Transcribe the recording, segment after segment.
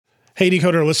Hey,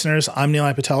 Decoder listeners, I'm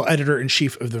Nilay Patel,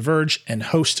 editor-in-chief of The Verge and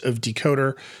host of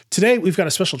Decoder. Today, we've got a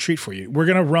special treat for you. We're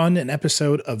going to run an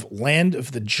episode of Land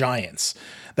of the Giants.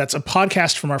 That's a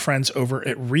podcast from our friends over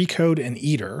at Recode and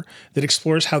Eater that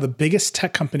explores how the biggest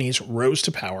tech companies rose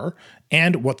to power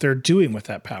and what they're doing with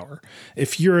that power.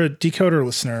 If you're a Decoder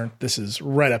listener, this is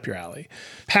right up your alley.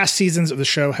 Past seasons of the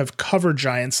show have covered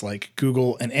giants like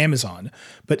Google and Amazon,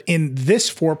 but in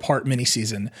this 4-part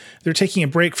miniseason, they're taking a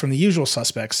break from the usual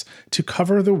suspects to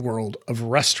cover the world of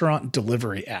restaurant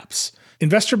delivery apps.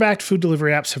 Investor-backed food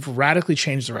delivery apps have radically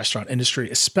changed the restaurant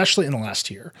industry, especially in the last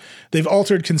year. They've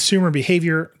altered consumer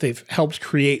behavior, they've helped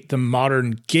create the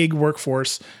modern gig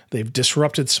workforce, they've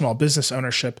disrupted small business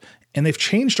ownership, and they've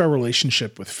changed our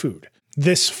relationship with food.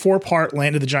 This 4-part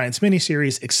Land of the Giants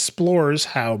miniseries explores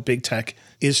how big tech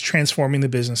is transforming the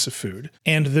business of food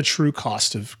and the true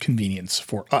cost of convenience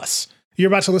for us. You're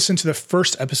about to listen to the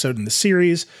first episode in the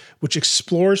series, which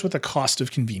explores what the cost of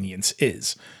convenience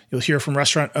is. You'll hear from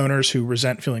restaurant owners who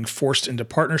resent feeling forced into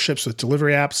partnerships with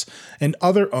delivery apps and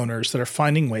other owners that are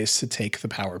finding ways to take the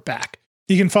power back.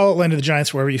 You can follow Land of the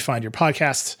Giants wherever you find your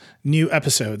podcasts. New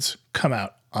episodes come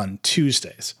out on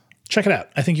Tuesdays. Check it out.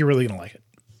 I think you're really going to like it.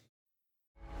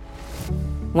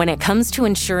 When it comes to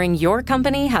ensuring your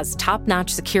company has top-notch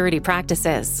security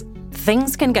practices,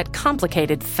 things can get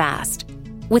complicated fast.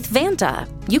 With Vanta,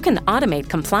 you can automate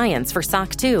compliance for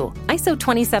SOC 2, ISO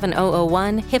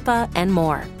 27001, HIPAA, and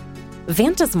more.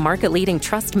 Vanta's market-leading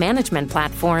trust management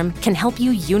platform can help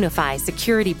you unify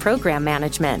security program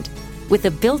management with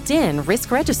a built-in risk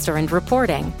register and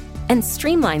reporting, and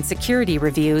streamline security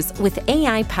reviews with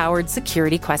AI-powered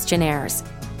security questionnaires.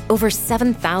 Over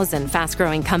 7,000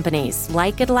 fast-growing companies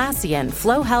like Atlassian,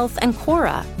 Flow Health, and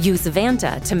Quora use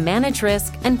Vanta to manage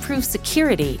risk and prove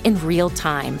security in real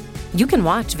time. You can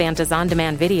watch Vanta's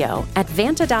on-demand video at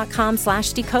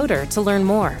vanta.com/decoder to learn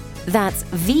more. That's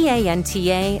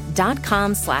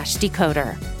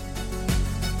vanta.com/decoder.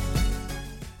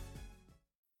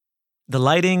 The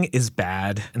lighting is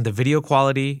bad, and the video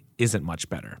quality isn't much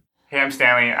better. Hey, I'm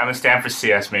Stanley. I'm a Stanford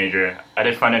CS major. I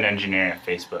did front-end engineering at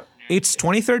Facebook. It's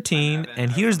 2013,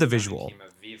 and here's the visual.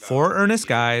 4 earnest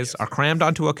guys are crammed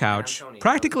onto a couch,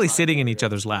 practically sitting in each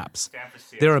other's laps.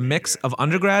 They're a mix of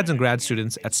undergrads and grad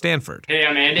students at Stanford. Hey,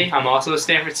 I'm Andy. I'm also a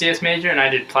Stanford CS major, and I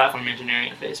did platform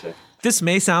engineering at Facebook. This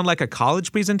may sound like a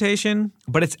college presentation,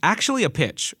 but it's actually a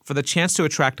pitch for the chance to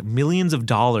attract millions of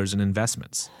dollars in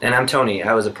investments. And I'm Tony.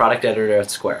 I was a product editor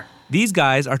at Square. These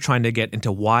guys are trying to get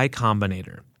into Y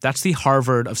Combinator. That's the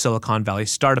Harvard of Silicon Valley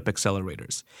startup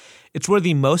accelerators. It's where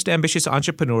the most ambitious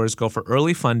entrepreneurs go for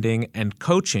early funding and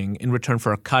coaching in return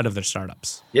for a cut of their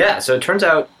startups. Yeah, so it turns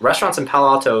out restaurants in Palo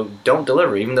Alto don't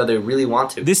deliver, even though they really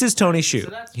want to. This is Tony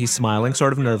Xu. He's smiling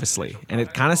sort of nervously, and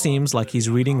it kind of seems like he's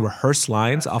reading rehearsed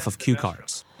lines off of cue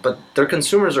cards. But their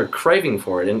consumers are craving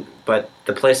for it, but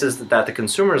the places that the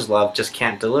consumers love just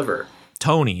can't deliver.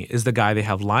 Tony is the guy they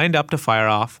have lined up to fire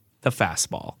off the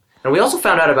fastball. And we also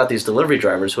found out about these delivery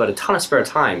drivers who had a ton of spare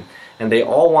time, and they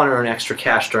all want to earn extra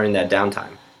cash during that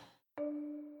downtime.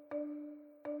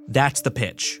 That's the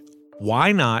pitch.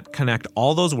 Why not connect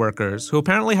all those workers who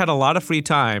apparently had a lot of free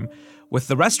time with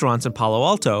the restaurants in Palo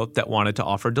Alto that wanted to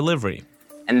offer delivery?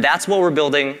 And that's what we're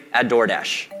building at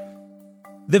DoorDash.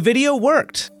 The video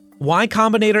worked. Y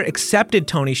Combinator accepted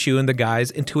Tony Xu and the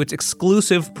guys into its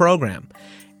exclusive program.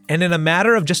 And in a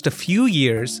matter of just a few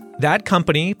years, that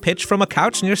company, pitched from a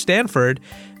couch near Stanford,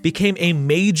 became a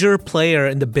major player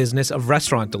in the business of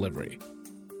restaurant delivery.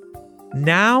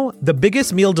 Now, the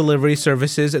biggest meal delivery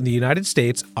services in the United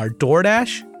States are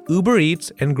DoorDash, Uber Eats,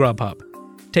 and Grubhub.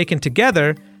 Taken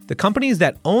together, the companies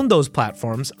that own those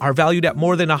platforms are valued at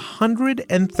more than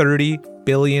 $130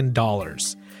 billion.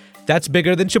 That's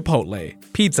bigger than Chipotle,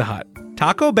 Pizza Hut,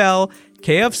 Taco Bell,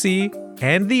 KFC,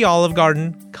 and the Olive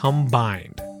Garden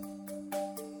combined.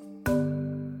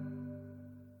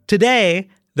 Today,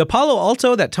 the Palo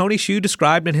Alto that Tony Xu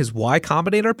described in his Y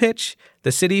Combinator pitch,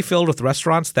 the city filled with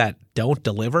restaurants that don't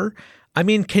deliver, I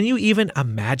mean, can you even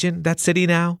imagine that city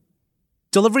now?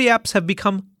 Delivery apps have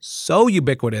become so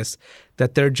ubiquitous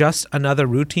that they're just another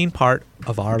routine part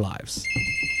of our lives.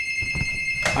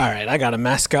 All right, I got to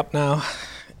mask up now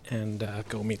and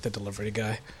go meet the delivery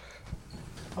guy.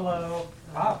 Hello.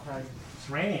 Wow, it's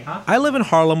raining, huh? I live in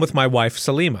Harlem with my wife,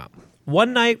 Salima.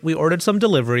 One night, we ordered some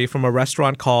delivery from a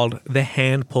restaurant called The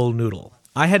Hand Pull Noodle.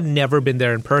 I had never been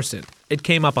there in person. It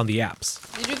came up on the apps.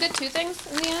 Did you get 2 things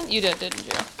in the end? You did, didn't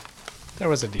you? There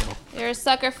was a deal. You're a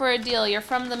sucker for a deal. You're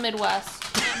from the Midwest.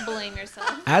 Can't blame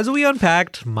yourself. As we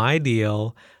unpacked my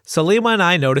deal, Salima and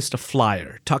I noticed a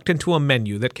flyer tucked into a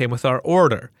menu that came with our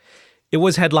order. It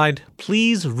was headlined,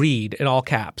 "Please read," in all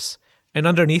caps. And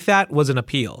underneath that was an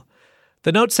appeal.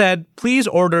 The note said, please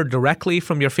order directly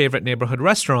from your favorite neighborhood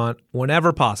restaurant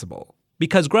whenever possible,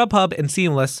 because Grubhub and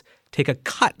Seamless take a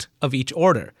cut of each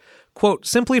order, quote,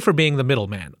 simply for being the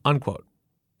middleman, unquote.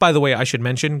 By the way, I should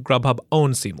mention, Grubhub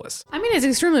owns Seamless. I mean, it's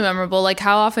extremely memorable. Like,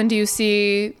 how often do you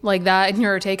see like that in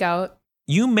your takeout?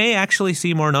 You may actually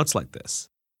see more notes like this.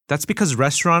 That's because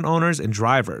restaurant owners and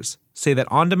drivers say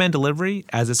that on-demand delivery,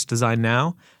 as it's designed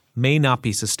now, may not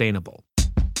be sustainable.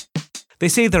 They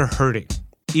say they're hurting,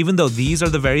 even though these are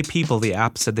the very people the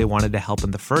app said they wanted to help in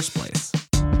the first place.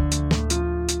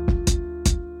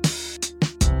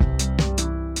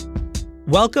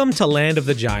 Welcome to Land of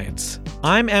the Giants.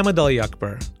 I'm Ahmed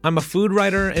Al-Yakber. I'm a food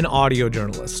writer and audio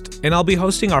journalist, and I'll be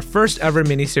hosting our first ever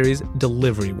miniseries,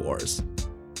 Delivery Wars.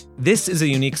 This is a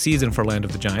unique season for Land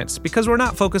of the Giants because we're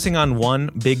not focusing on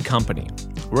one big company.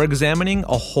 We're examining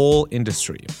a whole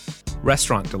industry,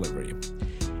 restaurant delivery.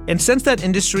 And since that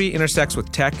industry intersects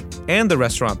with tech and the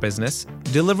restaurant business,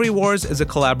 Delivery Wars is a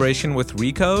collaboration with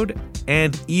Recode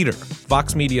and Eater,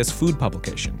 Vox Media's food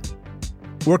publication.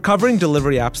 We're covering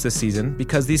delivery apps this season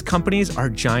because these companies are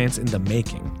giants in the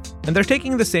making. And they're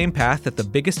taking the same path that the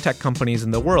biggest tech companies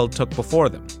in the world took before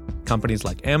them, companies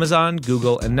like Amazon,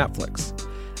 Google, and Netflix.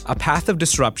 A path of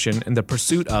disruption in the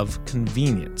pursuit of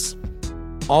convenience.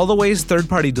 All the ways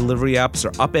third-party delivery apps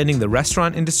are upending the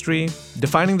restaurant industry,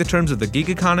 defining the terms of the gig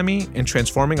economy, and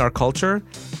transforming our culture,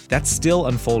 that's still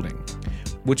unfolding.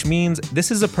 Which means this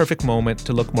is a perfect moment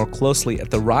to look more closely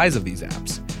at the rise of these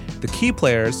apps, the key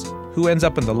players, who ends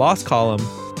up in the loss column,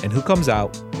 and who comes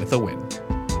out with a win.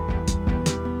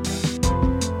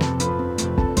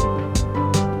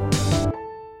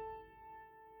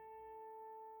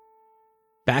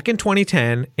 Back in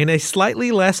 2010, in a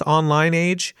slightly less online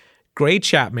age, Gray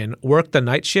Chapman worked the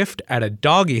night shift at a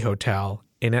doggy hotel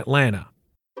in Atlanta.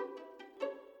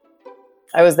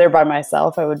 I was there by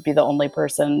myself. I would be the only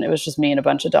person. It was just me and a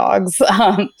bunch of dogs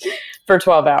for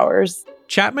 12 hours.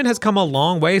 Chapman has come a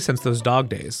long way since those dog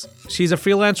days. She's a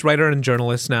freelance writer and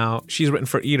journalist now. She's written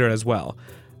for Eater as well.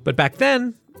 But back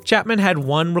then, Chapman had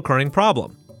one recurring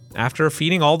problem. After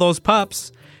feeding all those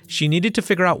pups, she needed to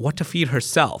figure out what to feed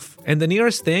herself, and the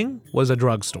nearest thing was a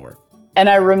drugstore. And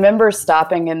I remember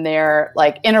stopping in there,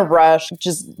 like in a rush,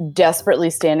 just desperately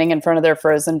standing in front of their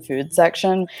frozen food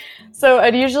section. So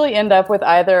I'd usually end up with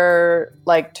either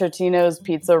like Totino's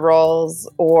pizza rolls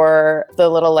or the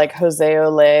little like Jose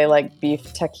Ole like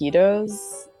beef taquitos.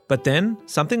 But then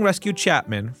something rescued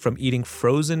Chapman from eating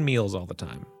frozen meals all the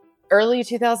time. Early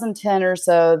 2010 or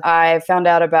so, I found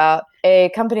out about a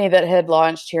company that had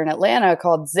launched here in Atlanta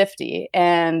called Zifty.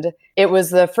 And it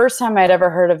was the first time I'd ever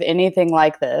heard of anything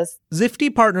like this.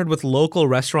 Zifty partnered with local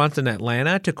restaurants in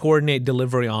Atlanta to coordinate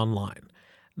delivery online.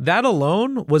 That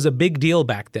alone was a big deal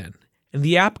back then. And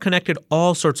the app connected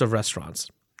all sorts of restaurants,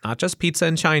 not just pizza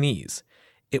and Chinese.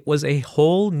 It was a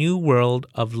whole new world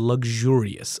of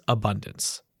luxurious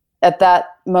abundance. At that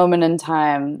moment in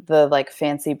time, the like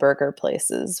fancy burger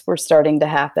places were starting to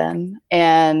happen.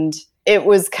 And it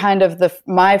was kind of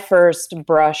my first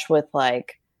brush with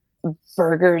like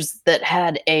burgers that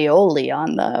had aioli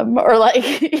on them or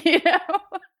like, you know.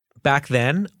 Back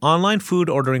then, online food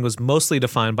ordering was mostly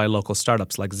defined by local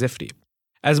startups like Zifty.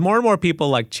 As more and more people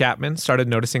like Chapman started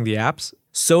noticing the apps,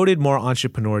 so did more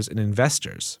entrepreneurs and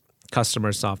investors.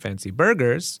 Customers saw fancy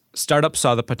burgers, startups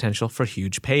saw the potential for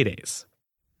huge paydays.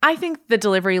 I think the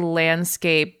delivery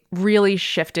landscape really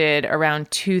shifted around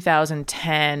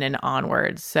 2010 and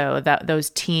onwards, so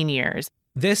those teen years.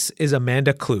 This is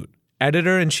Amanda Kludt,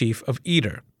 editor-in-chief of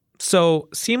Eater. So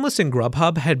Seamless and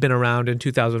Grubhub had been around in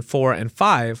 2004 and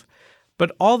 2005,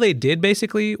 but all they did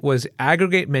basically was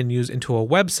aggregate menus into a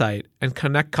website and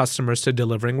connect customers to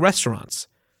delivering restaurants.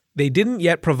 They didn't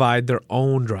yet provide their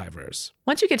own drivers.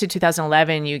 Once you get to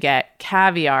 2011, you get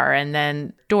Caviar and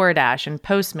then DoorDash and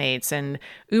Postmates and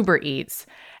Uber Eats.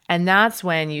 And that's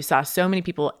when you saw so many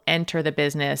people enter the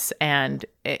business and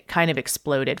it kind of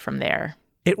exploded from there.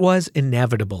 It was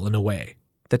inevitable in a way.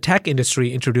 The tech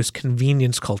industry introduced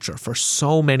convenience culture for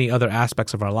so many other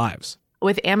aspects of our lives.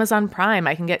 With Amazon Prime,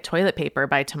 I can get toilet paper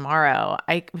by tomorrow.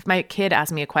 If my kid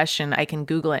asks me a question, I can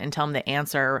Google it and tell him the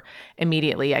answer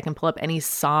immediately. I can pull up any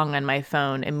song on my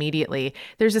phone immediately.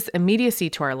 There's this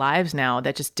immediacy to our lives now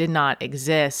that just did not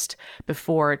exist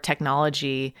before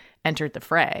technology entered the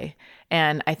fray.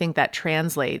 And I think that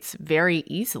translates very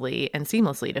easily and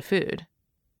seamlessly to food.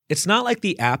 It's not like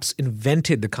the apps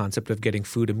invented the concept of getting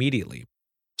food immediately.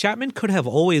 Chapman could have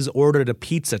always ordered a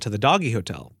pizza to the doggy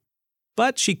hotel.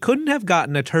 But she couldn't have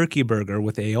gotten a turkey burger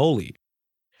with aioli.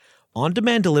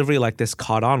 On-demand delivery like this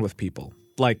caught on with people,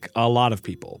 like a lot of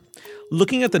people.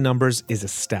 Looking at the numbers is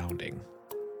astounding.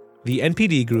 The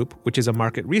NPD Group, which is a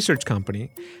market research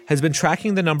company, has been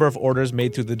tracking the number of orders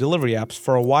made through the delivery apps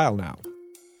for a while now.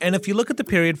 And if you look at the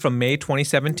period from May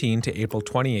 2017 to April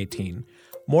 2018,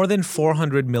 more than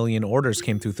 400 million orders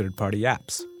came through third-party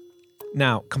apps.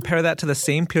 Now, compare that to the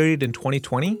same period in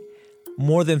 2020,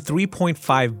 more than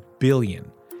 3.5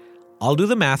 billion. I'll do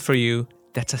the math for you.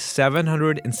 That's a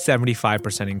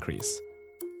 775% increase.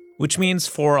 Which means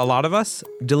for a lot of us,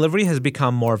 delivery has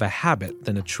become more of a habit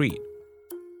than a treat.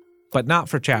 But not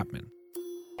for Chapman.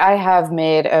 I have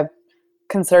made a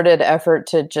concerted effort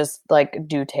to just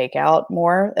do takeout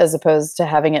more as opposed to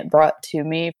having it brought to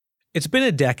me. It's been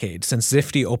a decade since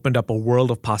Zifty opened up a world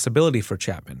of possibility for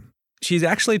Chapman. She's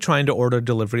actually trying to order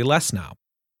delivery less now.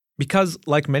 Because,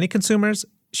 like many consumers,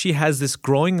 she has this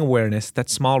growing awareness that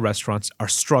small restaurants are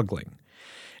struggling.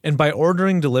 And by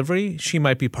ordering delivery, she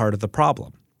might be part of the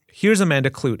problem. Here's Amanda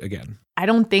Clute again. I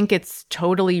don't think it's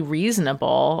totally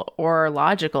reasonable or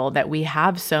logical that we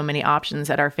have so many options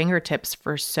at our fingertips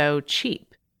for so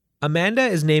cheap. Amanda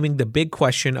is naming the big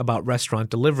question about restaurant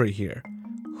delivery here.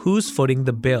 Who's footing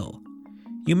the bill?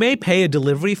 You may pay a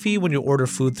delivery fee when you order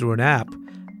food through an app,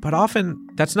 but often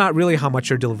that's not really how much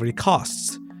your delivery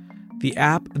costs. The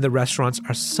app and the restaurants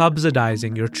are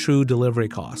subsidizing your true delivery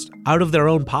cost out of their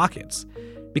own pockets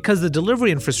because the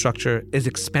delivery infrastructure is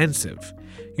expensive.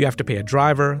 You have to pay a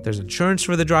driver, there's insurance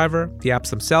for the driver, the apps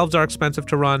themselves are expensive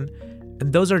to run,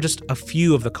 and those are just a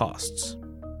few of the costs.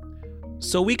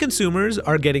 So we consumers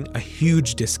are getting a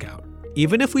huge discount.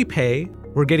 Even if we pay,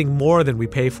 we're getting more than we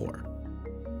pay for.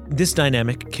 This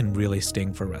dynamic can really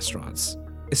sting for restaurants,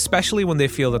 especially when they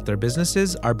feel that their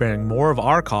businesses are bearing more of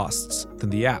our costs than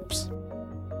the apps.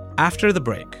 After the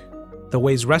break, the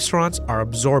ways restaurants are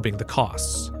absorbing the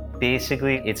costs.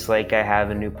 Basically, it's like I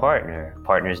have a new partner.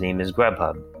 Partner's name is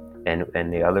Grubhub, and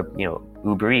the other,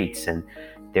 Uber Eats, and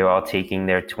they're all taking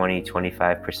their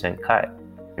 20-25% cut.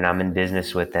 And I'm in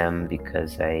business with them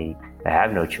because I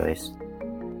have no choice.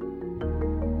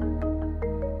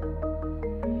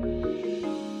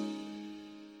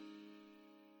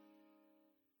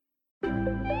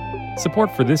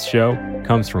 Support for this show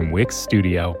comes from Wix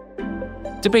Studio.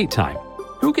 Debate time.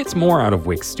 Who gets more out of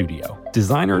Wix Studio,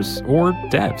 designers or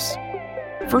devs?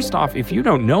 First off, if you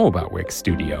don't know about Wix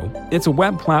Studio, it's a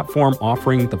web platform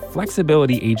offering the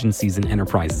flexibility agencies and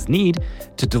enterprises need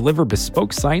to deliver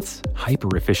bespoke sites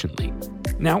hyper-efficiently.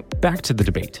 Now, back to the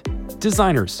debate.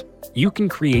 Designers, you can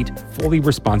create fully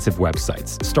responsive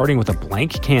websites, starting with a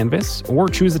blank canvas or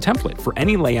choose a template for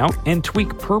any layout and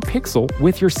tweak per pixel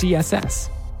with your CSS.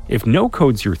 If no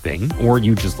code's your thing, or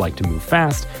you just like to move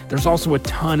fast, there's also a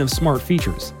ton of smart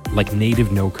features, like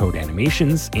native no-code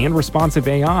animations and responsive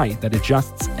AI that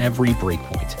adjusts every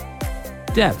breakpoint.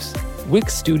 Devs,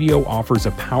 Wix Studio offers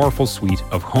a powerful suite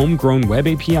of homegrown web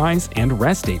APIs and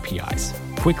REST APIs.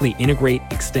 Quickly integrate,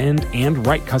 extend, and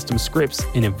write custom scripts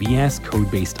in a VS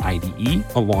Code-based IDE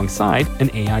alongside an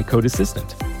AI code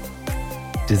assistant.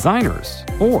 Designers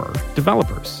or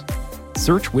developers,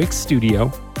 search Wix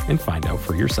Studio and find out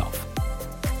for yourself.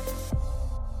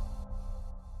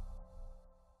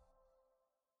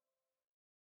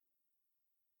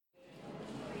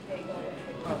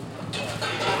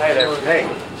 Hi there.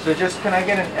 Hey, so just can I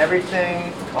get an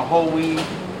everything, a whole wheat,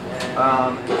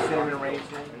 cinnamon raisin?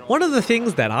 One of the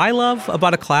things that I love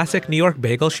about a classic New York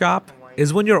bagel shop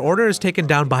is when your order is taken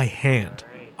down by hand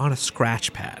on a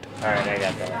scratch pad. All right, I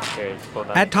got that. Here, hold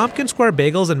on. At Tompkins Square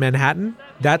Bagels in Manhattan,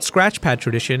 that scratch pad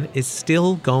tradition is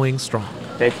still going strong.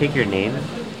 Did I take your name?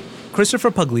 Christopher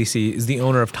Puglisi is the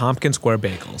owner of Tompkins Square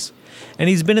Bagels, and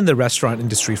he's been in the restaurant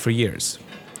industry for years.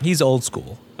 He's old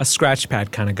school, a scratch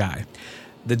pad kind of guy.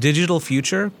 The digital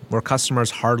future, where customers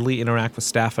hardly interact with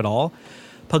staff at all,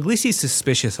 Puglisi's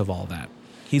suspicious of all that.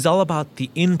 He's all about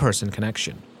the in-person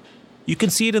connection. You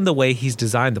can see it in the way he's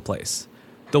designed the place.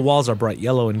 The walls are bright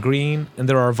yellow and green, and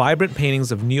there are vibrant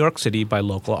paintings of New York City by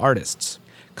local artists.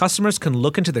 Customers can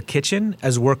look into the kitchen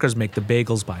as workers make the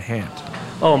bagels by hand.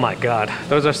 Oh my God,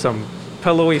 those are some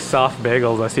pillowy, soft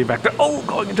bagels I see back there. Oh,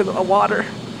 going into the water.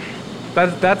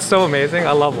 That's so amazing.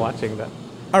 I love watching that.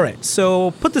 All right,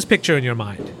 so put this picture in your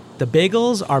mind. The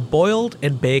bagels are boiled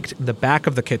and baked in the back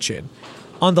of the kitchen.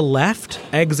 On the left,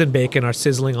 eggs and bacon are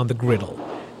sizzling on the griddle.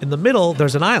 In the middle,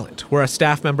 there's an island where a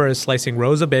staff member is slicing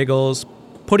rows of bagels,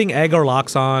 putting egg or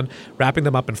lox on, wrapping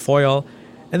them up in foil,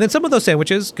 and then some of those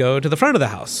sandwiches go to the front of the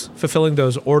house, fulfilling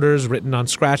those orders written on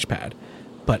Scratchpad.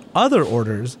 But other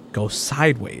orders go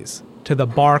sideways to the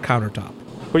bar countertop.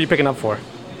 Who are you picking up for?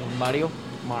 Mario.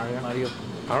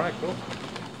 All right, cool.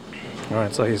 All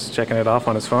right, so he's checking it off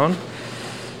on his phone,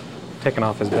 taking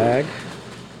off his bag.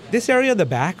 This area in the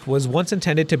back was once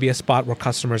intended to be a spot where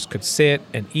customers could sit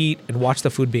and eat and watch the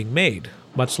food being made,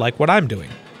 much like what I'm doing.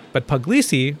 But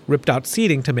Puglisi ripped out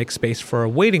seating to make space for a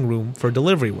waiting room for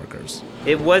delivery workers.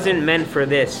 It wasn't meant for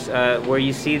this. Where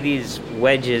you see these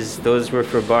wedges, those were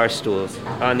for bar stools.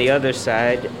 On the other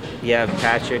side, you have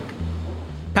Patrick.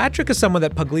 Patrick is someone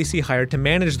that Puglisi hired to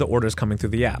manage the orders coming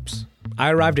through the apps. I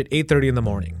arrived at 8:30 in the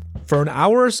morning. For an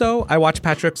hour or so, I watched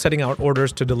Patrick setting out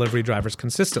orders to delivery drivers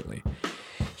consistently.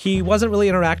 He wasn't really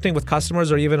interacting with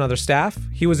customers or even other staff.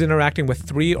 He was interacting with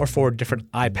 3 or 4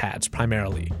 different iPads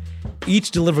primarily.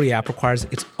 Each delivery app requires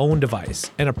its own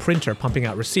device and a printer pumping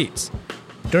out receipts.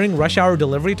 During rush hour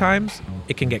delivery times,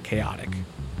 it can get chaotic.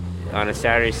 On a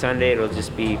Saturday, Sunday, it'll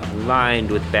just be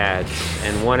lined with bags,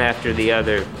 and one after the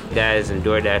other, guys and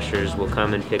DoorDashers will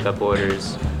come and pick up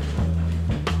orders.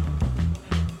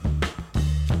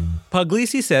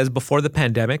 Puglisi says before the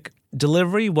pandemic,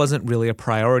 delivery wasn't really a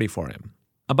priority for him.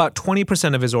 About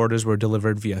 20% of his orders were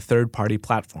delivered via third-party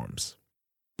platforms.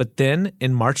 But then,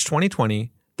 in March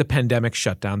 2020, the pandemic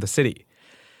shut down the city.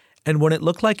 And when it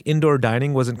looked like indoor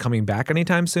dining wasn't coming back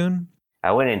anytime soon,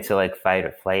 I went into fight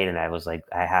or flight, and I was like,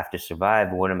 I have to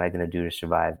survive. What am I going to do to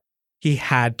survive? he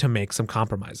had to make some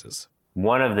compromises.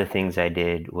 One of the things I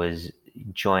did was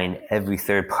join every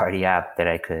third-party app that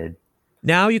I could.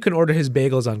 Now you can order his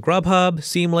bagels on Grubhub,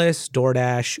 Seamless,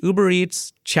 DoorDash, Uber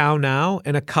Eats, Chow Now,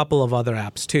 and a couple of other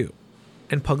apps too.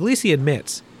 And Puglisi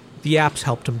admits the apps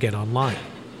helped him get online.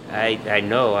 I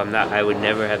know I would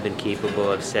never have been capable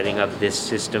of setting up this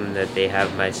system that they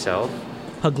have myself.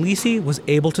 Puglisi was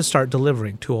able to start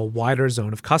delivering to a wider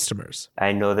zone of customers.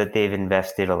 I know that they've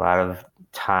invested a lot of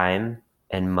time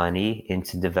and money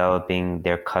into developing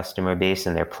their customer base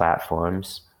and their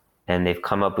platforms, and they've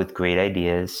come up with great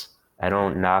ideas. I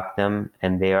don't knock them,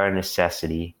 and they are a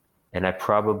necessity, and I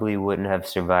probably wouldn't have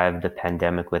survived the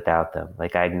pandemic without them. I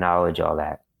acknowledge all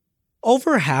that.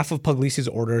 Over half of Puglisi's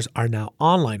orders are now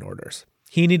online orders.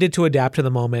 He needed to adapt to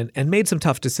the moment and made some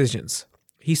tough decisions.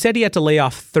 He said he had to lay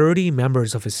off 30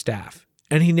 members of his staff,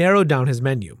 and he narrowed down his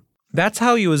menu. That's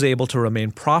how he was able to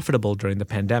remain profitable during the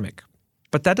pandemic.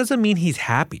 But that doesn't mean he's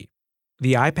happy.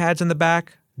 The iPads in the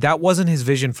back, that wasn't his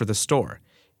vision for the store.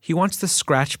 He wants the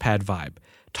scratchpad vibe,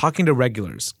 talking to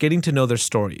regulars, getting to know their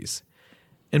stories.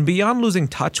 And beyond losing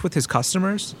touch with his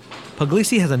customers,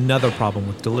 Puglisi has another problem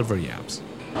with delivery apps.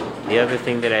 The other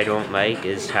thing that I don't like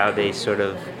is how they sort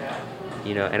of,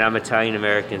 and I'm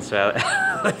Italian-American, so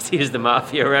I like to use the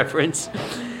mafia reference.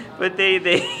 But they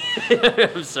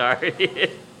I'm sorry.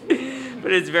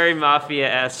 But it's very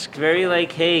mafia-esque. Very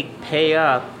hey, pay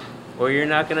up or you're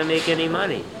not going to make any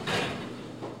money.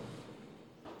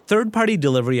 Third-party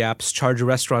delivery apps charge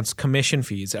restaurants commission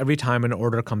fees every time an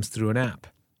order comes through an app.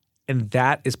 And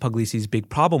that is Puglisi's big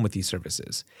problem with these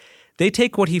services. They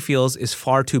take what he feels is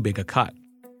far too big a cut.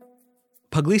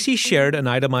 Puglisi shared an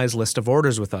itemized list of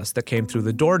orders with us that came through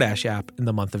the DoorDash app in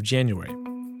the month of January.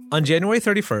 On January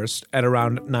 31st, at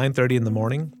around 9:30 in the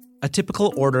morning, a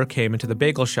typical order came into the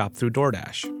bagel shop through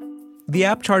DoorDash. The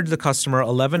app charged the customer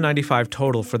 $11.95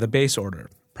 total for the base order,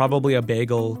 probably a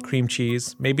bagel, cream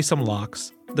cheese, maybe some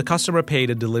lox. The customer paid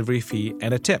a delivery fee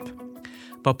and a tip.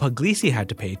 But Puglisi had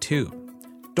to pay too.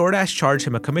 DoorDash charged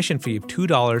him a commission fee of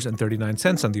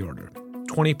 $2.39 on the order,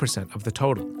 20% of the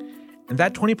total. And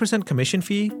that 20% commission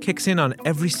fee kicks in on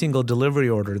every single delivery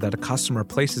order that a customer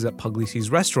places at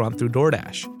Puglisi's restaurant through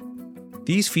DoorDash.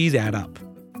 These fees add up.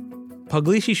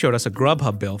 Puglisi showed us a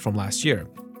Grubhub bill from last year.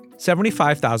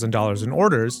 $75,000 in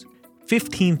orders,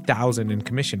 $15,000 in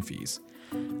commission fees.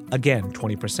 Again,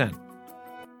 20%.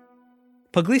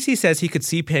 Puglisi says he could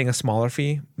see paying a smaller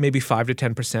fee, maybe 5 to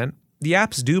 10%. The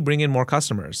apps do bring in more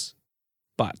customers.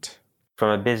 But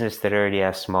from a business that already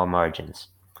has small margins,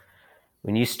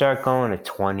 when you start going to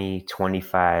 20,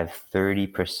 25,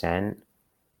 30%,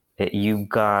 you've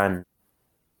gone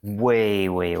way,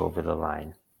 way over the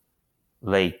line.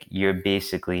 You're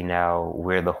basically now,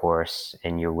 we're the horse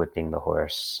and you're whipping the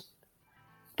horse.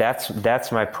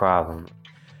 That's my problem.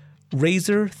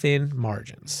 Razor-thin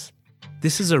margins.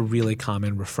 This is a really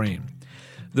common refrain.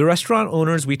 The restaurant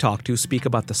owners we talk to speak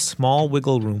about the small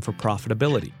wiggle room for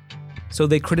profitability. So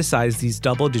they criticize these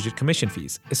double-digit commission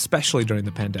fees, especially during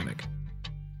the pandemic.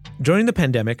 During the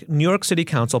pandemic, New York City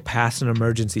Council passed an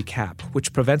emergency cap,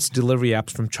 which prevents delivery apps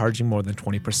from charging more than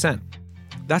 20%.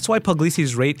 That's why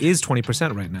Puglisi's rate is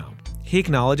 20% right now. He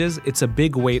acknowledges it's a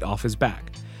big weight off his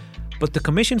back. But the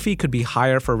commission fee could be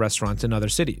higher for restaurants in other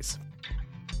cities.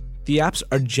 The apps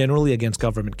are generally against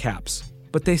government caps,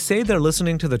 but they say they're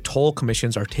listening to the toll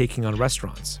commissions are taking on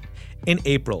restaurants. In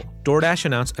April, DoorDash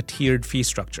announced a tiered fee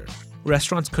structure.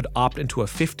 restaurants could opt into a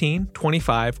 15,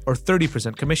 25, or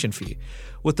 30% commission fee,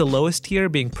 with the lowest tier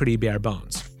being pretty bare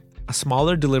bones, a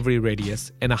smaller delivery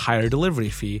radius and a higher delivery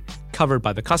fee covered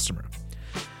by the customer.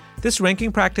 This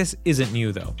ranking practice isn't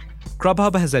new though.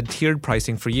 Grubhub has had tiered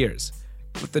pricing for years,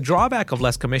 but the drawback of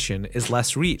less commission is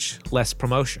less reach, less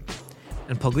promotion.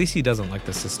 And Puglisi doesn't like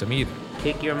the system either.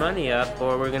 Kick your money up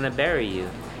or we're gonna bury you.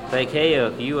 Like, hey,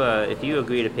 if you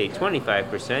agree to pay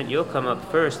 25%, you'll come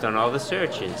up first on all the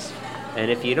searches.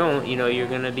 And if you don't, you're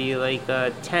gonna be like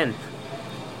 10th.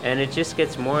 And it just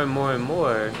gets more and more and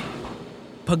more.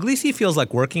 Puglisi feels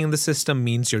like working in the system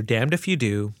means you're damned if you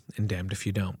do and damned if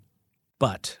you don't.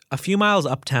 But a few miles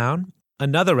uptown,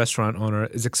 another restaurant owner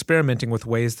is experimenting with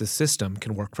ways the system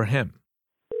can work for him.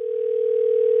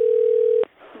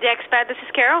 The Expat, this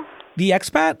is Carol. The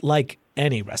Expat, like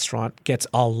any restaurant, gets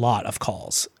a lot of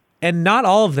calls. And not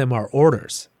all of them are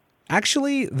orders.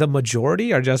 Actually, the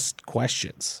majority are just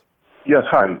questions. Yes,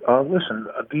 hi. Listen,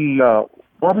 the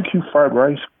barbecue fried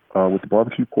rice with the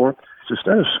barbecue pork, is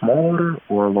that a small order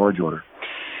or a large order?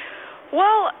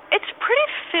 Well, it's pretty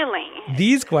filling.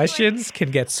 These questions can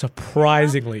get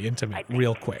surprisingly intimate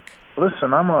real quick.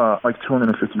 Listen, I'm like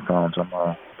 250 pounds. I'm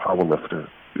a power lifter.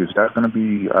 Is that going to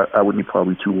be, I would need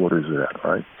probably 2 orders of that,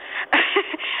 right?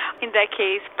 In that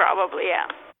case, probably, yeah.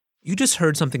 You just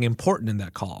heard something important in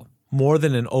that call, more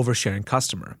than an oversharing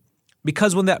customer.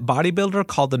 Because when that bodybuilder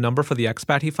called the number for the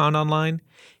Expat he found online,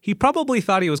 he probably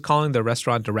thought he was calling the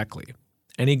restaurant directly.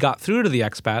 And he got through to the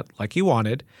Expat like he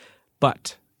wanted,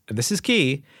 but, and this is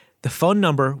key, the phone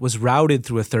number was routed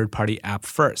through a third-party app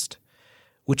first,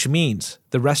 which means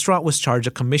the restaurant was charged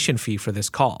a commission fee for this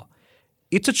call.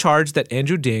 It's a charge that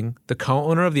Andrew Ding, the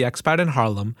co-owner of the Expat in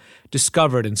Harlem,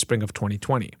 discovered in spring of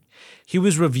 2020. He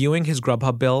was reviewing his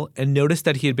Grubhub bill and noticed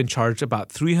that he had been charged about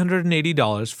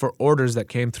 $380 for orders that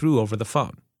came through over the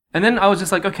phone. And then I was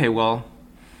just like, okay, well,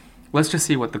 let's just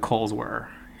see what the calls were.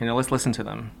 Let's listen to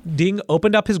them. Ding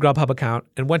opened up his Grubhub account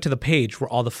and went to the page where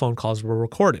all the phone calls were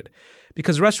recorded,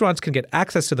 because restaurants can get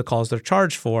access to the calls they're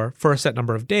charged for a set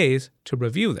number of days to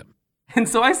review them. And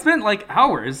so I spent like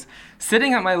hours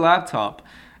sitting at my laptop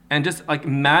and just like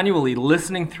manually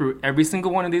listening through every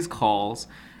single one of these calls,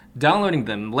 downloading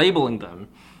them, labeling them,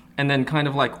 and then kind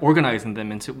of like organizing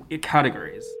them into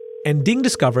categories. And Ding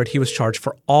discovered he was charged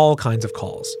for all kinds of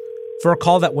calls. For a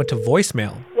call that went to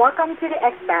voicemail, welcome to the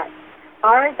Expat.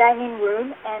 Our dining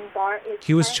room and bar is...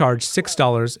 he was charged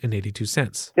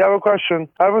 $6.82. Yeah, I have a question.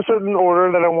 I have a certain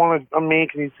order that I want to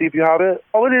make. Can you see if you have it?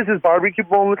 All it is barbecue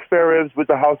boneless spare ribs with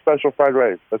the house special fried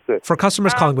rice. That's it. For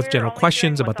customers calling with general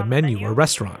questions about the menu or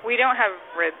restaurant, We don't have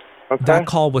ribs. Okay. That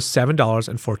call was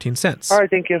 $7.14. All right,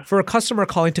 thank you. For a customer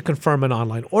calling to confirm an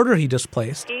online order he just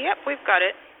placed, Yep, we've got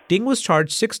it. Ding was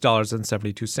charged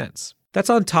 $6.72.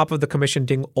 That's on top of the commission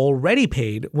Ding already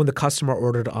paid when the customer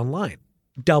ordered online.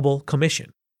 Double commission.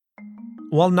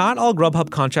 While not all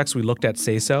Grubhub contracts we looked at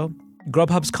say so,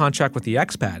 Grubhub's contract with the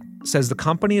Expat says the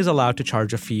company is allowed to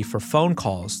charge a fee for phone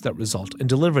calls that result in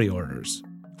delivery orders.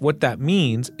 What that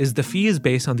means is the fee is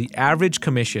based on the average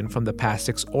commission from the past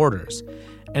 6 orders,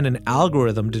 and an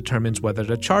algorithm determines whether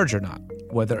to charge or not,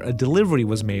 whether a delivery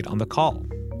was made on the call.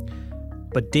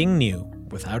 But Ding knew,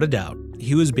 without a doubt,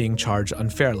 he was being charged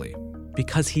unfairly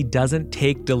because he doesn't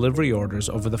take delivery orders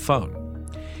over the phone.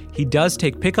 He does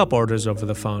take pickup orders over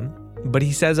the phone, but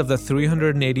he says of the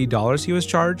 $380 he was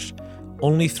charged,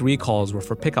 only 3 calls were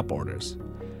for pickup orders.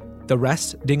 The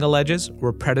rest, Ding alleges,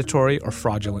 were predatory or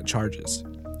fraudulent charges.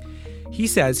 He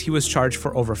says he was charged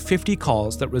for over 50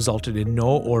 calls that resulted in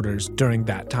no orders during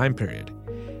that time period.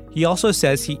 He also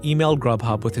says he emailed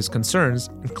Grubhub with his concerns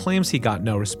and claims he got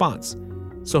no response,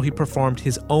 so he performed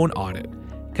his own audit,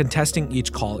 contesting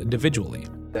each call individually.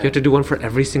 You have to do one for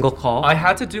every single call? I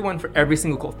had to do one for every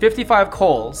single call. 55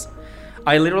 calls.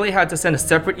 I literally had to send a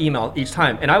separate email each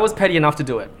time, and I was petty enough to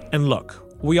do it. And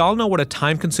look, we all know what a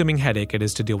time-consuming headache it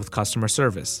is to deal with customer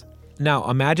service. Now,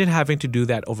 imagine having to do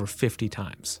that over 50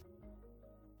 times.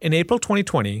 In April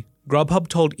 2020, Grubhub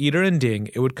told Eater and Ding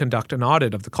it would conduct an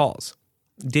audit of the calls.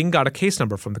 Ding got a case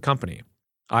number from the company.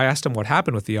 I asked him what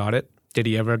happened with the audit. Did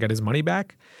he ever get his money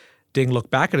back? Ding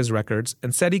looked back at his records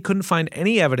and said he couldn't find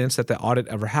any evidence that the audit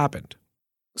ever happened.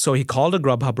 So he called a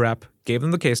Grubhub rep, gave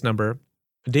them the case number.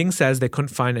 Ding says they couldn't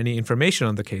find any information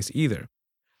on the case either.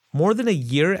 More than a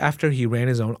year after he ran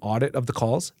his own audit of the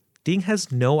calls, Ding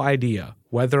has no idea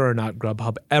whether or not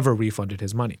Grubhub ever refunded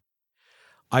his money.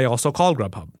 I also called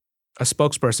Grubhub. A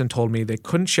spokesperson told me they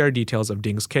couldn't share details of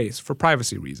Ding's case for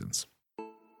privacy reasons.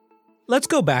 Let's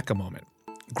go back a moment.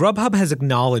 Grubhub has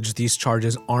acknowledged these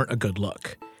charges aren't a good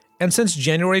look. And since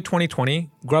January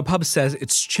 2020, Grubhub says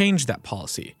it's changed that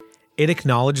policy. It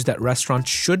acknowledged that restaurants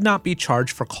should not be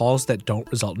charged for calls that don't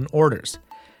result in orders,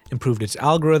 improved its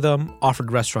algorithm,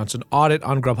 offered restaurants an audit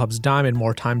on Grubhub's dime and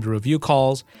more time to review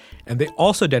calls, and they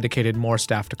also dedicated more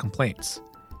staff to complaints.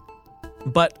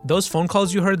 But those phone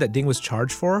calls you heard that Ding was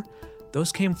charged for,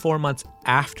 those came 4 months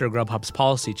after Grubhub's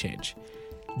policy change.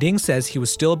 Ding says he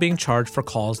was still being charged for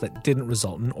calls that didn't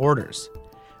result in orders.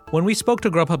 When we spoke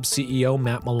to Grubhub's CEO,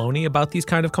 Matt Maloney, about these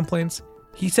kind of complaints,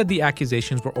 he said the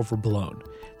accusations were overblown,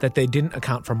 that they didn't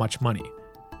account for much money.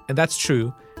 And that's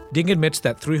true. Ding admits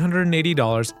that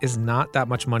 $380 is not that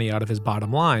much money out of his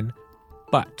bottom line,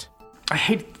 but I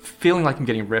hate feeling like I'm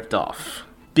getting ripped off.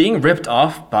 Being ripped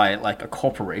off by like a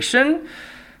corporation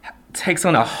takes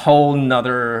on a whole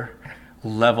nother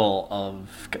level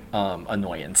of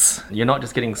annoyance. You're not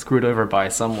just getting screwed over by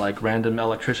some like random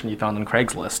electrician you found on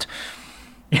Craigslist.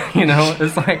 You know,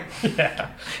 it's like,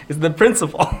 it's the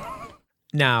principle.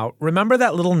 Now, remember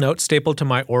that little note stapled to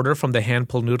my order from the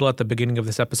hand-pulled noodle at the beginning of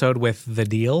this episode with the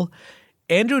deal?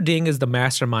 Andrew Ding is the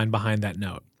mastermind behind that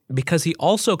note because he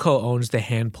also co-owns the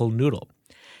hand-pulled noodle.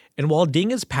 And while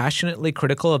Ding is passionately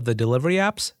critical of the delivery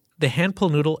apps, the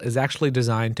hand-pulled noodle is actually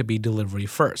designed to be delivery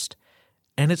first.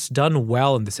 And it's done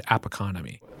well in this app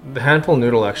economy. The hand-pulled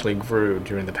noodle actually grew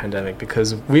during the pandemic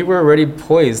because we were already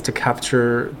poised to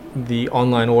capture the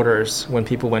online orders when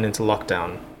people went into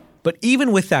lockdown. But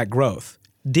even with that growth,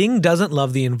 Ding doesn't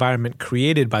love the environment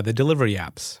created by the delivery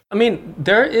apps. I mean,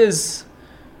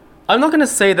 I'm not going to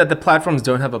say that the platforms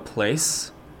don't have a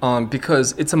place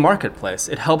because it's a marketplace.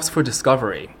 It helps for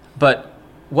discovery. But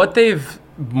what they've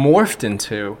morphed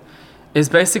into is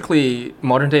basically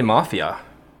modern-day mafia.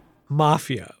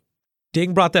 Mafia.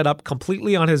 Ding brought that up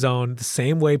completely on his own, the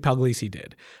same way Puglisi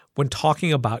did, when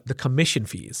talking about the commission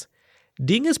fees.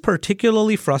 Ding is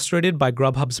particularly frustrated by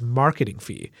Grubhub's marketing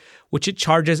fee, which it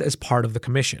charges as part of the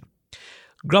commission.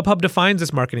 Grubhub defines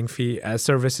this marketing fee as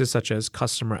services such as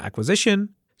customer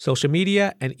acquisition, social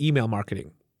media, and email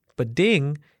marketing. But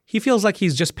Ding, he feels like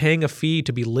he's just paying a fee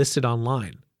to be listed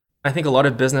online. I think a lot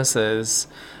of businesses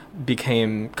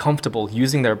became comfortable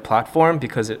using their platform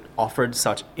because it offered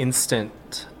such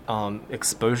instant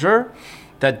exposure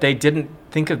that they didn't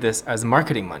think of this as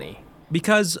marketing money.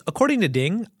 Because, according to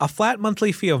Ding, a flat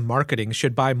monthly fee of marketing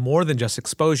should buy more than just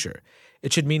exposure.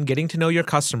 It should mean getting to know your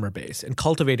customer base and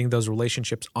cultivating those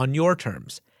relationships on your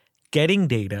terms, getting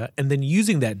data, and then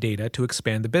using that data to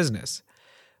expand the business.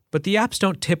 But the apps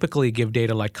don't typically give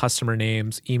data like customer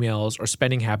names, emails, or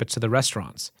spending habits to the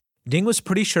restaurants. Ding was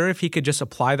pretty sure if he could just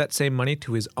apply that same money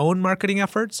to his own marketing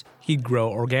efforts, he'd grow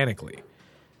organically.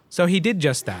 So he did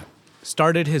just that,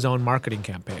 started his own marketing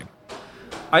campaign.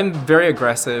 I'm very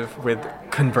aggressive with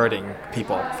converting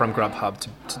people from Grubhub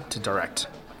to direct.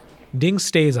 Ding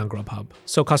stays on Grubhub,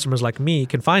 so customers like me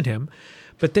can find him,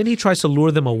 but then he tries to lure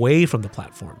them away from the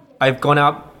platform. I've gone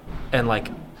out and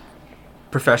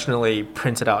professionally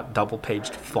printed out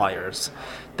double-paged flyers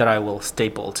that I will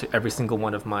staple to every single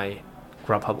one of my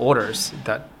Grubhub orders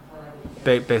that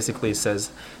basically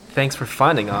says, thanks for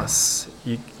finding us.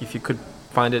 If you could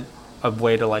find it a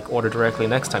way to order directly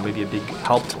next time, would be a big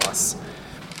help to us.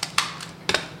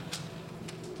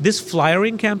 This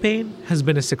flyering campaign has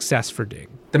been a success for Ding.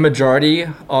 The majority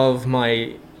of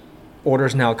my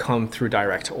orders now come through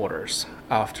direct orders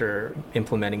after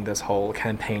implementing this whole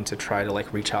campaign to try to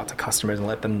reach out to customers and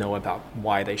let them know about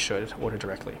why they should order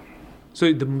directly.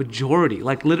 So the majority,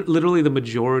 literally the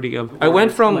majority of... I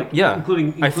went from,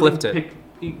 including I flipped it.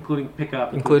 Including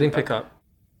pickup. Including pickup.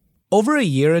 Over a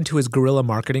year into his guerrilla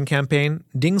marketing campaign,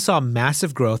 Ding saw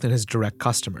massive growth in his direct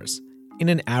customers. In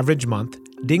an average month,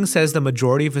 Ding says the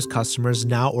majority of his customers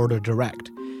now order direct.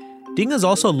 Ding is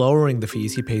also lowering the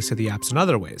fees he pays to the apps in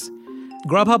other ways.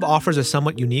 Grubhub offers a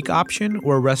somewhat unique option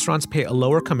where restaurants pay a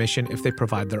lower commission if they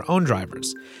provide their own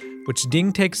drivers, which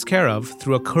Ding takes care of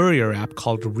through a courier app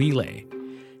called Relay.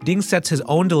 Ding sets his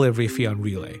own delivery fee on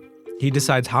Relay. He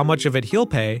decides how much of it he'll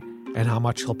pay and how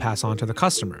much he'll pass on to the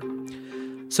customer.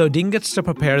 So Ding gets to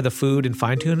prepare the food and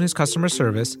fine-tune his customer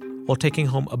service while taking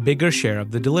home a bigger share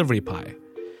of the delivery pie.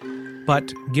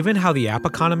 But given how the app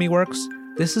economy works,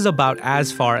 this is about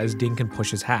as far as Ding can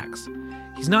push his hacks.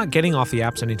 He's not getting off the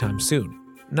apps anytime soon,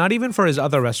 not even for his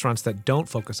other restaurants that don't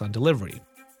focus on delivery.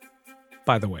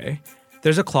 By the way,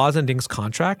 there's a clause in Ding's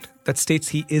contract that states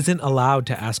he isn't allowed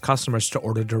to ask customers to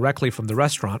order directly from the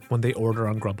restaurant when they order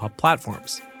on Grubhub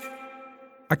platforms.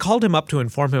 I called him up to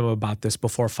inform him about this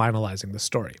before finalizing the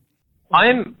story.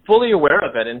 I'm fully aware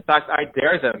of it. In fact, I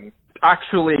dare them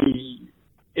actually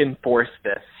enforce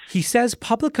this. He says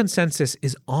public consensus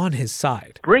is on his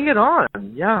side. Bring it on.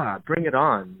 Yeah, bring it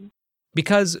on.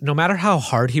 Because no matter how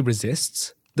hard he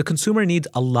resists, The consumer needs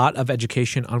a lot of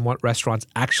education on what restaurants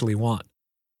actually want.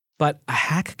 But a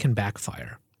hack can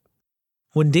backfire.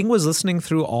 When Ding was listening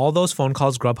through all those phone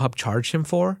calls Grubhub charged him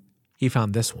for, he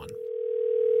found this one.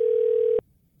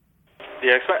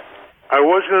 Yeah, I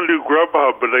was going to do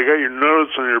Grubhub, but I got your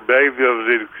notice on your bag the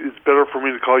other day. It's better for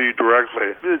me to call you directly.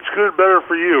 It's good, better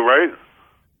for you, right?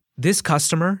 This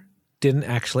customer didn't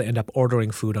actually end up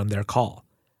ordering food on their call,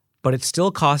 but it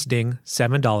still cost Ding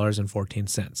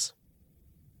 $7.14.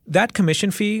 That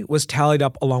commission fee was tallied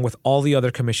up along with all the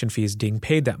other commission fees Ding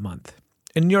paid that month.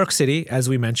 In New York City, as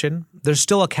we mentioned, there's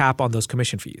still a cap on those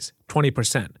commission fees,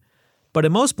 20%. But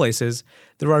in most places,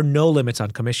 there are no limits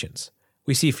on commissions.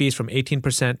 We see fees from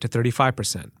 18% to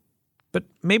 35%. But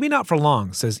maybe not for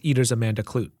long, says Eater's Amanda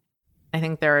Clute. I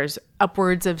think there's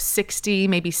upwards of 60,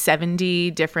 maybe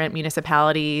 70 different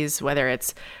municipalities, whether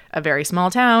it's a very small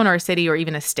town or a city or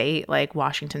even a state like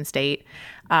Washington State,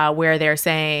 where they're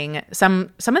saying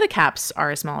some of the caps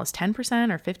are as small as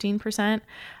 10% or 15%.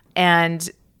 And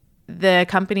the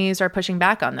companies are pushing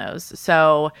back on those.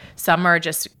 So some are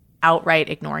just outright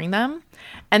ignoring them.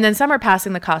 And then some are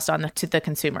passing the cost on to the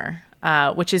consumer,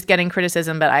 which is getting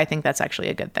criticism, but I think that's actually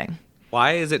a good thing.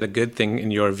 Why is it a good thing,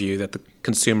 in your view, that the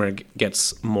consumer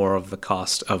gets more of the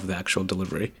cost of the actual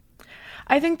delivery?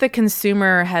 I think the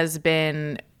consumer has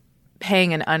been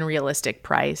paying an unrealistic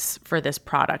price for this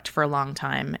product for a long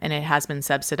time, and it has been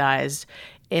subsidized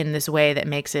in this way that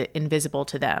makes it invisible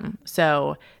to them.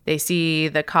 So they see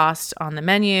the cost on the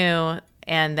menu,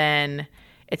 and then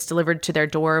it's delivered to their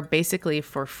door basically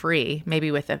for free, maybe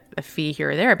with a fee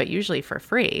here or there, but usually for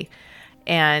free.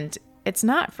 And it's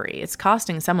not free. It's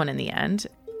costing someone in the end.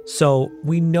 So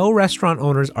we know restaurant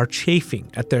owners are chafing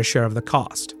at their share of the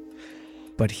cost.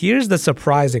 But here's the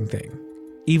surprising thing.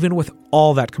 Even with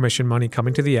all that commission money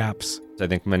coming to the apps, I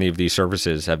think many of these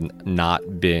services have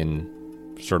not been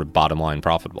sort of bottom line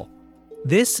profitable.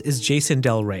 This is Jason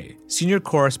Del Rey, senior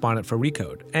correspondent for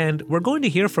Recode, and we're going to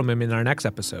hear from him in our next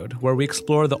episode where we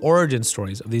explore the origin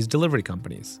stories of these delivery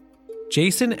companies.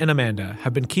 Jason and Amanda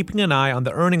have been keeping an eye on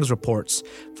the earnings reports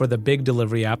for the big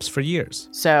delivery apps for years.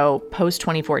 So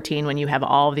post-2014, when you have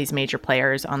all of these major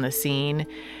players on the scene,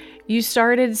 you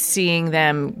started seeing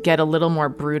them get a little more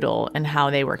brutal in how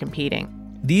they were competing.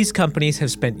 These companies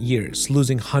have spent years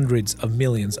losing hundreds of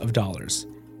millions of dollars.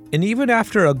 And even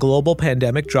after a global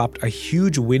pandemic dropped a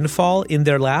huge windfall in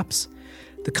their laps,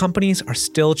 the companies are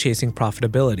still chasing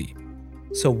profitability.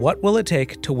 So what will it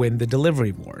take to win the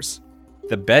delivery wars?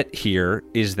 The bet here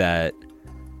is that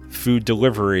food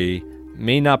delivery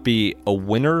may not be a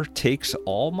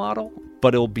winner-takes-all model,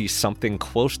 but it'll be something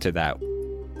close to that.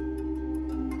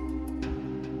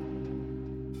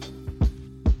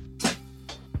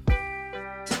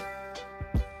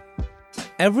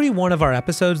 Every one of our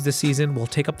episodes this season will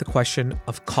take up the question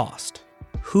of cost.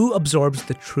 Who absorbs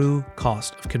the true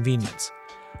cost of convenience?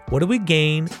 What do we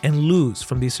gain and lose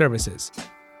from these services?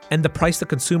 And the price the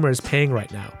consumer is paying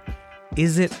right now.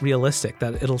 Is it realistic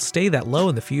that it'll stay that low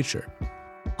in the future?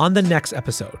 On the next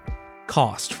episode,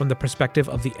 cost from the perspective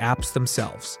of the apps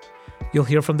themselves. You'll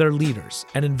hear from their leaders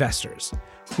and investors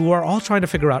who are all trying to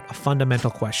figure out a fundamental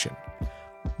question.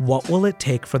 What will it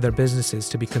take for their businesses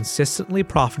to be consistently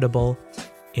profitable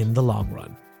in the long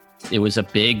run? It was a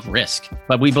big risk,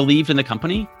 but we believed in the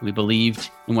company. We believed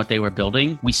in what they were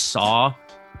building. We saw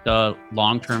the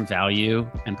long-term value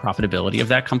and profitability of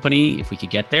that company if we could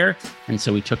get there. And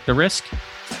so we took the risk.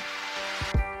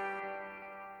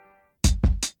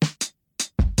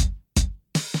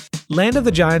 Land of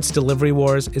the Giants Delivery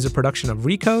Wars is a production of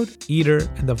Recode, Eater,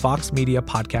 and the Vox Media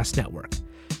Podcast Network.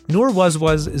 Noor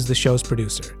Wazwaz is the show's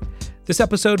producer. This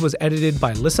episode was edited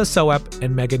by Lissa Soep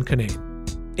and Megan Kinane.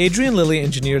 Adrian Lilly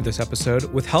engineered this episode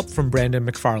with help from Brandon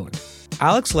McFarland.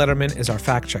 Alex Letterman is our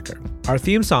fact-checker. Our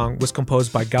theme song was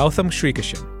composed by Gautam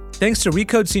Shrikishan. Thanks to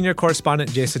Recode senior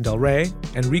correspondent Jason Del Rey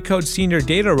and Recode senior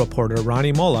data reporter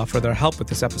Ronnie Mola for their help with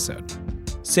this episode.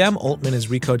 Sam Altman is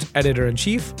Recode's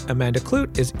editor-in-chief. Amanda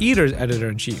Clute is Eater's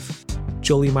editor-in-chief.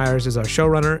 Jolie Myers is our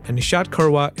showrunner, and Nishat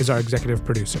Kurwa is our executive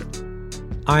producer.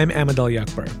 I'm Amadal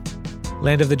Yakbar.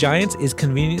 Land of the Giants is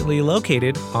conveniently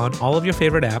located on all of your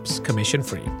favorite apps,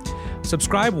 commission-free.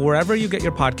 Subscribe wherever you get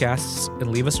your podcasts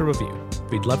and leave us a review.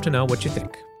 We'd love to know what you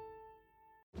think.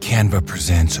 Canva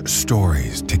presents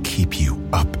stories to keep you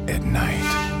up at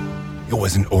night. It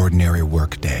was an ordinary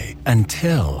workday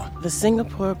until... The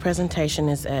Singapore presentation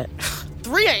is at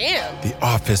 3 a.m. The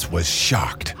office was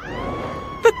shocked.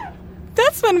 But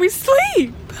that's when we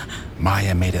sleep.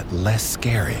 Maya made it less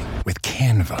scary with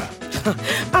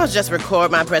Canva. I'll just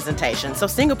record my presentation so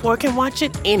Singapore can watch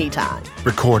it anytime.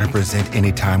 Record and present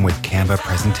anytime with Canva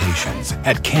presentations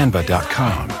at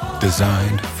canva.com.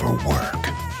 Designed for work.